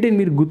 వీటిని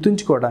మీరు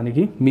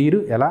గుర్తుంచుకోవడానికి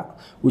మీరు ఎలా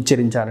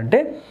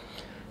ఉచ్చరించాలంటే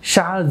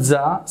షా,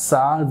 జా,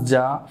 సా,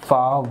 జా,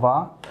 ఫా, వా,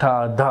 థ,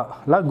 ద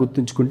అలా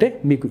గుర్తుంచుకుంటే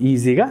మీకు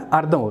ఈజీగా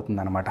అర్థమవుతుంది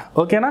అనమాట.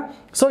 ఓకేనా?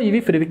 సో ఇవి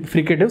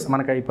ఫ్రికేటివ్స్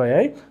మనకు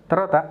అయిపోయాయి.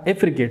 తర్వాత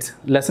ఎఫ్రికేట్స్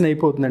లెసన్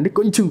అయిపోతుందండి,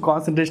 కొంచెం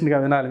కాన్సన్ట్రేషన్గా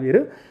వినాలి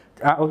మీరు.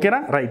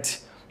 ఓకేనా? రైట్.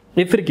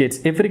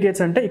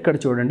 ఎఫ్రికేట్స్ అంటే ఇక్కడ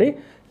చూడండి,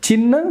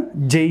 చిన్న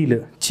జైలు,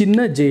 చిన్న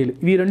జైలు,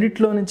 ఇవి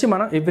రెండిట్లో నుంచి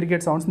మనం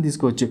ఎఫ్రికేట్ సౌండ్స్ని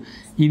తీసుకోవచ్చు.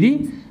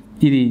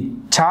 ఇది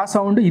చా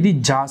సౌండ్, ఇది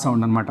జా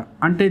సౌండ్ అనమాట.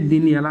 అంటే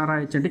దీన్ని ఎలా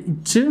రాయొచ్చు అంటే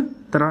ఇచ్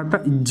తర్వాత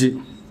ఇజ్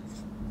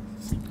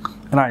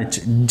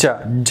రాయొచ్చు. జ,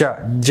 జ,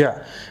 జ,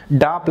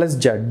 డా ప్లస్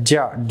జ, జ,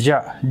 జ,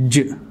 జ.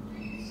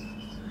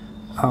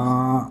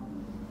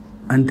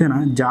 అంతేనా?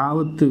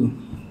 జావత్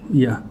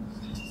యా,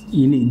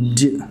 ఇని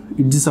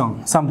is sound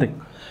something,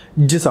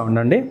 is sound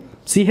అండి.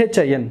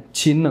 సిహెచ్ఐఎన్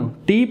చిన్న,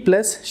 టీ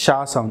ప్లస్ షా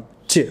సౌండ్,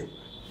 చ్,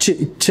 చ్,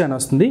 ఇచ్ అని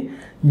వస్తుంది.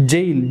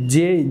 Jail,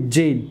 J,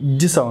 jail,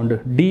 is sound,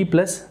 D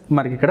plus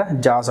మనకి ఇక్కడ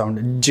జా సౌండ్,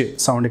 జ్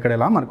సౌండ్ ఇక్కడ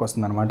ఇలా మనకు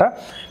వస్తుంది అనమాట.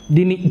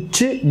 దీన్ని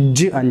ఇచ్,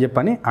 జ్ అని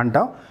చెప్పని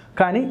అంటాం.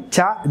 కానీ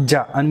చా, జా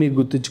అని మీరు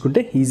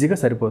గుర్తుంచుకుంటే ఈజీగా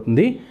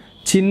సరిపోతుంది.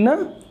 చిన్న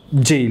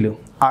జైలు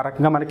ఆ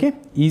రకంగా మనకి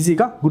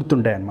ఈజీగా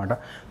గుర్తుంటాయి అన్నమాట.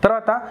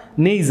 తర్వాత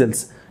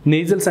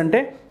నేజల్స్ అంటే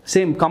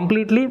సేమ్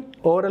కంప్లీట్లీ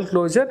ఓరల్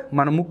క్లోజర్,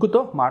 మన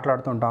ముక్కుతో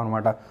మాట్లాడుతుంటాం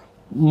అనమాట.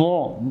 మో,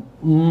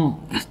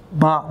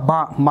 బా, బా,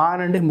 మా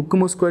అనండి, ముక్కు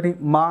మూసుకొని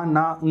మా,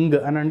 నా, ఇంగ్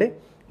అనండి,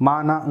 మా,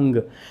 నా,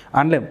 ఇంగ్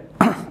అనలేం.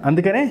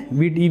 అందుకనే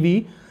ఇవి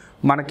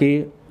మనకి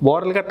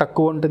ఓరల్గా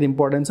తక్కువ ఉంటుంది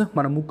ఇంపార్టెన్స్,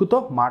 మన ముక్కుతో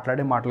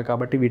మాట్లాడే మాటలు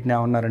కాబట్టి వీటిని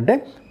ఏమన్నారంటే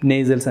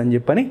నేజల్స్ అని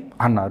చెప్పని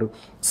అన్నారు.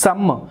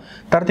 సమ్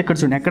తర్వాత ఇక్కడ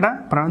చూడండి, ఎక్కడ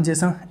ప్రొనౌన్స్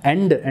చేసాం,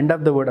 ఎండ్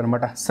ఆఫ్ ద వర్డ్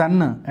అనమాట.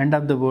 Sun end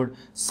of the word,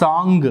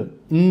 song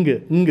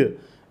ఇంగ్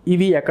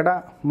ఇవి ఎక్కడ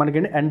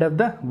మనకంటే ఎండ్ ఆఫ్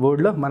ద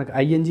వర్డ్లో మనకి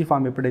ఐఎన్జీ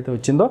ఫామ్ ఎప్పుడైతే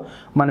వచ్చిందో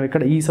మనం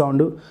ఇక్కడ ఈ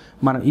సౌండ్,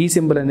 మనం ఈ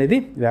సింబల్ అనేది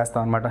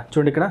వేస్తాం అనమాట.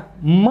 చూడండి ఇక్కడ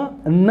మ,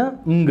 న,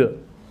 ఇంగ్,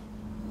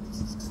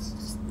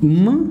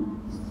 మ,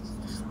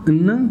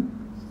 న,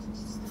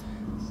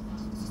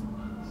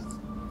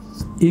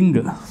 ఇంగ్,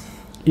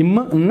 ఇమ్,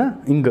 న,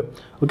 ఇంగ్.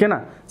 ఓకేనా?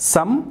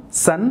 Some,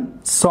 sun,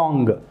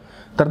 song.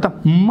 తర్వాత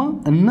మ,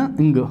 న,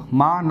 ఇంగ్,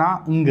 మా, నా,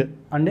 ఇంగ్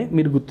అంటే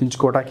మీరు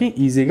గుర్తుంచుకోవడానికి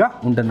ఈజీగా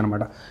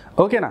ఉంటుందన్నమాట.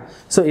 ఓకేనా?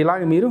 సో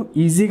ఇలాగ మీరు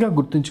ఈజీగా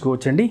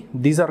గుర్తుంచుకోవచ్చండి.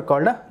 These are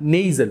called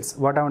నేజల్స్.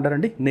 వాట్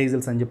ఏమంటారండి?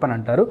 నేజల్స్ అని చెప్పని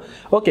అంటారు.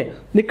 ఓకే,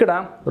 ఇక్కడ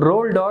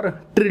రోల్డ్ ఆర్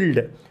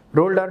ట్రిల్డ్.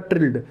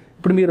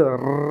 ఇప్పుడు మీరు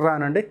ర్ర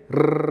అనండి,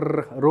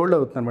 రోల్డ్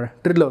అవుతుంది అనమాట,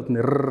 ట్రిల్ అవుతుంది,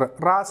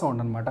 రా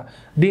సౌండ్ అనమాట.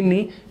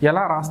 దీన్ని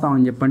ఎలా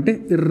రాస్తామని చెప్పంటే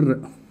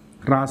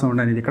రా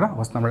సౌండ్ అనేది ఇక్కడ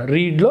వస్తుంది అనమాట.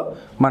 రీడ్లో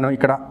మనం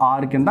ఇక్కడ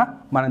ఆర్ కింద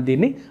మనం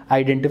దీన్ని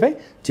ఐడెంటిఫై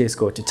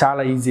చేసుకోవచ్చు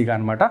చాలా ఈజీగా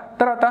అనమాట.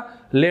 తర్వాత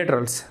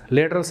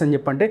లేటరల్స్ అని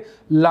చెప్పంటే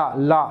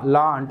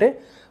లా అంటే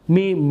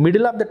మీ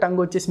మిడిల్ ఆఫ్ ద టంగ్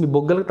వచ్చేసి మీ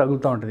బొగ్గలకు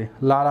తగులుతూ ఉంటుంది.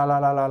 లా లా లా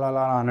లా లా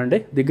లా అనండి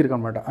దగ్గరికి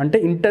అనమాట. అంటే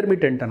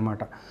ఇంటర్మీడియట్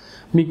అనమాట,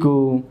 మీకు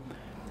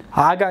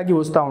ఆగాగి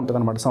వస్తూ ఉంటుంది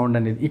అనమాట సౌండ్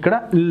అనేది. ఇక్కడ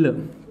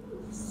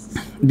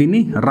దీన్ని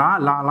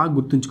లా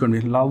గుర్తుంచుకోండి.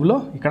 లవ్లో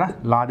ఇక్కడ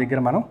లా దగ్గర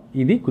మనం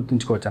ఇది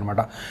గుర్తుంచుకోవచ్చు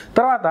అనమాట.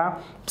 తర్వాత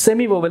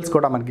సెమీ వోవెల్స్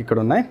కూడా మనకి ఇక్కడ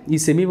ఉన్నాయి. ఈ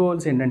సెమీ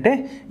వోవెల్స్ ఏంటంటే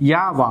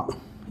యా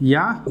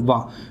వా.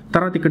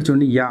 తర్వాత ఇక్కడ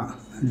చూడండి యా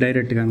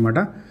డైరెక్ట్గా అనమాట.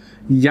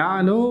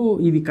 యాలో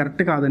ఇది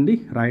కరెక్ట్ కాదండి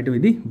రాయటం,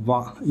 ఇది వా,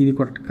 ఇది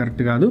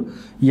కరెక్ట్ కాదు.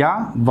 యా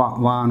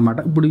వా అనమాట.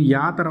 ఇప్పుడు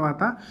యా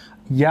తర్వాత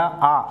యా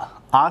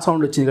ఆ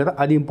సౌండ్ వచ్చింది కదా,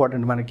 అది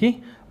ఇంపార్టెంట్ మనకి.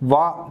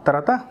 వా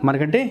తర్వాత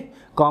మనకంటే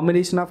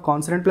combination of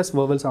consonant plus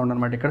vowel sound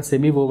అనమాట. ఇక్కడ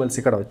సెమీ వోవెల్స్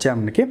ఇక్కడ వచ్చాయి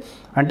మనకి.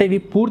 అంటే ఇవి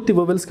పూర్తి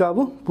వోవెల్స్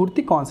కావు,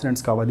 పూర్తి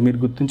కాన్సనెంట్స్ కావు, అది మీరు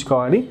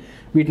గుర్తుంచుకోవాలి.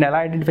 వీటిని ఎలా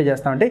ఐడెంటిఫై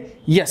చేస్తామంటే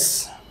ఎస్,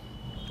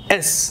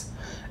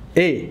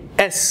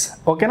 ఎస్.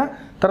 ఓకేనా?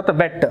 తర్వాత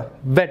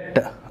వెట్,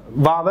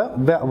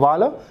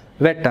 వాలో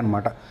వెట్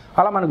అనమాట.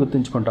 అలా మనం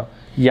గుర్తుంచుకుంటాం.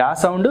 యా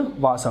సౌండ్,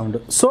 వా సౌండ్.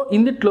 సో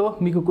ఇందుట్లో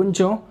మీకు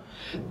కొంచెం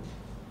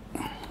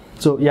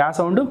యా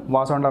సౌండ్,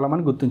 వా సౌండ్ అలా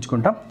మనం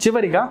గుర్తుంచుకుంటాం.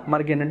 చివరిగా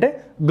మనకి ఏంటంటే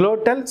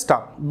గ్లోటల్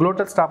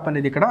స్టాప్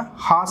అనేది ఇక్కడ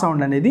హా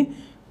సౌండ్ అనేది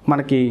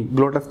మనకి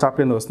గ్లోటల్ స్టాప్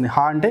కింద వస్తుంది.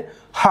 హా అంటే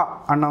హా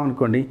అన్నాం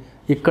అనుకోండి,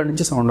 ఇక్కడ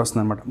నుంచి సౌండ్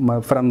వస్తుంది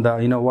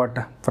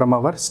అనమాట. ఫ్రమ్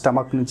అవర్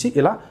స్టమక్ నుంచి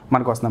ఇలా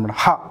మనకు వస్తుంది అనమాట.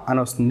 హా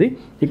అని వస్తుంది.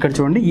 ఇక్కడ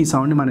చూడండి ఈ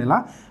సౌండ్ని మనం ఇలా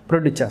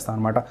ప్రొడ్యూస్ చేస్తాం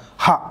అనమాట.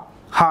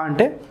 హా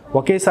అంటే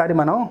ఒకేసారి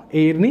మనం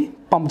ఎయిర్ని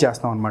పంప్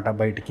చేస్తాం అనమాట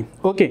బయటికి.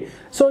 ఓకే,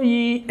 సో ఈ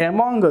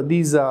అమాంగ్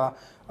దీస్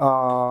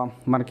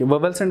మనకి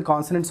వోవెల్స్ అండ్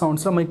కాన్సనెంట్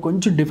సౌండ్స్లో మనకి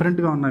కొంచెం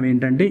డిఫరెంట్గా ఉన్నవి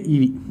ఏంటంటే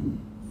ఇవి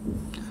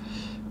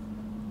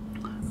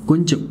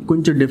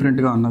కొంచెం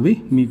డిఫరెంట్గా ఉన్నవి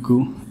మీకు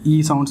ఈ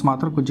సౌండ్స్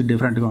మాత్రం కొంచెం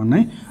డిఫరెంట్గా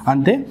ఉన్నాయి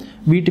అంతే.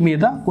 వీటి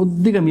మీద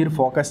కొద్దిగా మీరు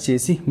ఫోకస్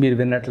చేసి మీరు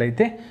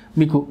విన్నట్లయితే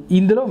మీకు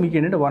ఇందులో మీకు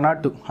ఏంటంటే 1 or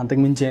 2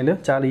 అంతకుమించి ఏం లేదు,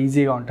 చాలా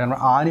ఈజీగా ఉంటాయి.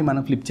 ఆని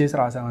మనం ఫ్లిప్ చేసి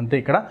రాసామంతే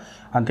ఇక్కడ,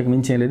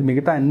 అంతకుమించి ఏం లేదు.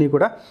 మిగతా అన్నీ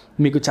కూడా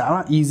మీకు చాలా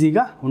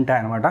ఈజీగా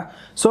ఉంటాయన్నమాట.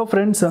 సో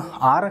ఫ్రెండ్స్,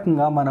 ఆ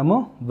రకంగా మనము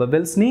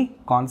వవెల్స్ని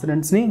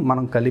కాన్సనెంట్స్ని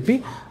మనం కలిపి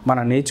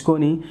మనం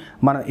నేర్చుకొని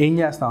మనం ఏం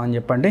చేస్తామని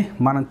చెప్పండి,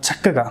 మనం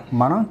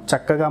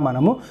చక్కగా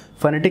మనము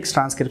ఫొనెటిక్స్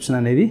ట్రాన్స్క్రిప్షన్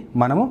అనేది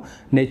మనము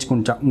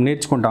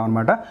నేర్చుకుంటాం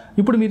అనమాట.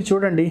 ఇప్పుడు మీరు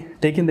చూడండి,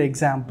 టేకింగ్ ద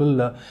ఎగ్జాంపుల్,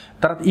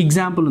 తర్వాత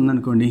ఎగ్జాంపుల్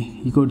ఉందనుకోండి,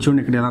 ఇంకోటి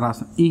చూడండి ఇక్కడ ఎలా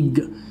రాస్తాం,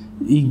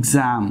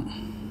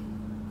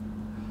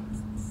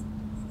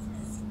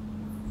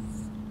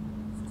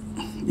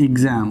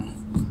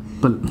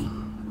 ఎగ్జాంపుల్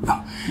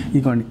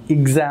ఇదిగోండి,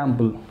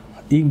 ఎగ్జాంపుల్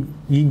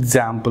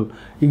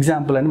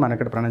అని మన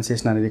ఇక్కడ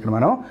ప్రొనౌన్సియేషన్ అనేది ఇక్కడ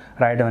మనం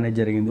రాయడం అనేది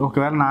జరిగింది.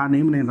 ఒకవేళ నా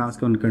నేమ్ నేను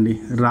రాసుకోనుకోండి,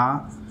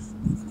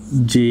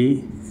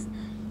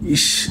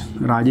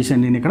 రాజేష్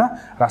అని నేను ఇక్కడ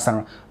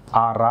రాస్తాను.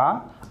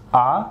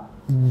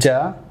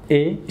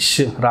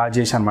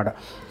 రాజేష్ అనమాట.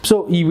 సో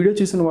ఈ వీడియో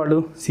చూసిన వాళ్ళు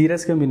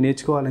సీరియస్గా మీరు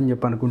నేర్చుకోవాలని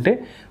చెప్పి అనుకుంటే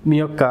మీ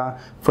యొక్క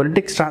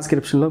ఫొనెటిక్స్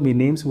ట్రాన్స్క్రిప్షన్లో మీ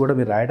నేమ్స్ కూడా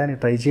మీరు రాయడానికి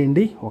ట్రై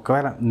చేయండి.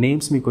 ఒకవేళ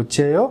నేమ్స్ మీకు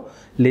వచ్చాయో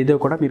లేదో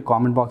కూడా మీరు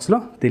కామెంట్ బాక్స్లో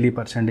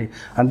తెలియపరచండి.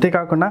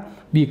 అంతేకాకుండా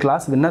ఈ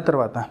క్లాస్ విన్న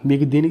తర్వాత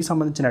మీకు దీనికి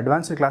సంబంధించిన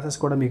అడ్వాన్స్డ్ క్లాసెస్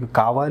కూడా మీకు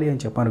కావాలి అని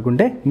చెప్పి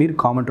అనుకుంటే మీరు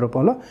కామెంట్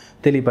రూపంలో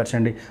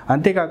తెలియపరచండి.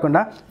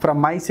 అంతేకాకుండా ఫ్రమ్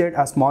మై సైడ్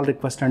ఆ స్మాల్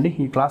రిక్వెస్ట్ అండి,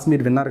 ఈ క్లాస్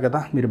మీరు విన్నారు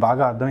కదా, మీరు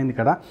బాగా అర్థమైంది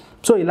కదా.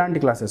 సో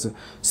ఇలాంటి క్లాసెస్,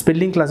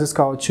 స్పెల్లింగ్ క్లాసెస్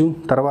కావచ్చు,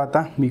 తర్వాత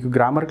మీకు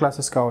గ్రామర్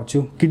క్లాసెస్ కావచ్చు,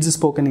 కిడ్స్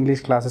స్పోకెన్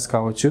ఇంగ్లీష్ క్లాసెస్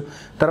కావచ్చు,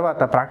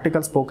 తర్వాత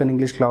ప్రాక్టికల్ స్పోకెన్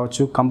ఇంగ్లీష్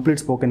కావచ్చు, కంప్లీట్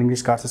స్పోకెన్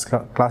ఇంగ్లీష్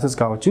క్లాసెస్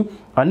కావచ్చు,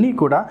 అన్నీ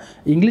కూడా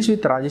ఇంగ్లీష్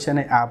విత్ రాజేష్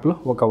అనే యాప్లో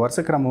ఒక వరుస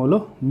క్రమంలో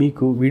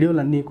మీకు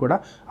వీడియోలన్నీ కూడా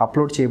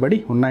అప్లోడ్ చేయబడి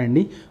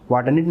ఉన్నాయండి.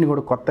 వాటన్నిటిని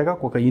కూడా కొత్తగా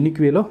ఒక యూనిక్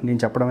వేలో నేను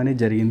చెప్పడం అనేది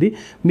జరిగింది.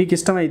 మీకు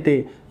ఇష్టమైతే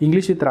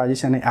ఇంగ్లీష్ విత్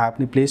రాజేష్ అనే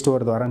యాప్ని ప్లే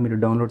స్టోర్ ద్వారా మీరు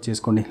డౌన్లోడ్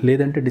చేసుకోండి,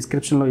 లేదంటే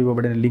డిస్క్రిప్షన్లో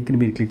ఇవ్వబడిన లింక్ని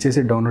మీరు క్లిక్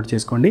చేసి డౌన్లోడ్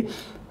చేసుకోండి.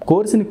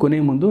 కోర్సుని కొనే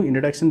ముందు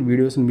ఇంట్రడక్షన్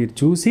వీడియోస్ని మీరు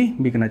చూసి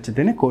మీకు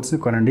నచ్చితేనే కోర్సుని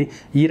కొనండి.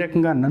 ఈ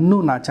రకంగా నన్ను,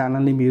 నా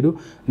ఛానల్ని మీరు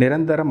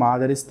నిరంతరం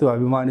ఆదరిస్తూ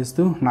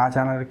అభిమానిస్తూ నా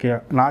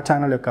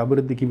ఛానల్ యొక్క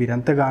అభివృద్ధికి మీరు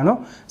ఎంతగానో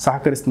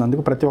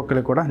సహకరిస్తున్నందుకు ప్రతి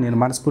ఒక్కరికి కూడా నేను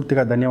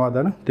మనస్ఫూర్తిగా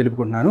ధన్యవాదాలు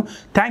తెలుపుకుంటున్నాను.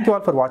 Thank you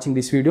all for watching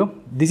this video.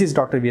 This is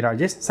doctor V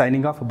Rajesh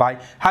signing off. Bye.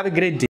 Have a great day.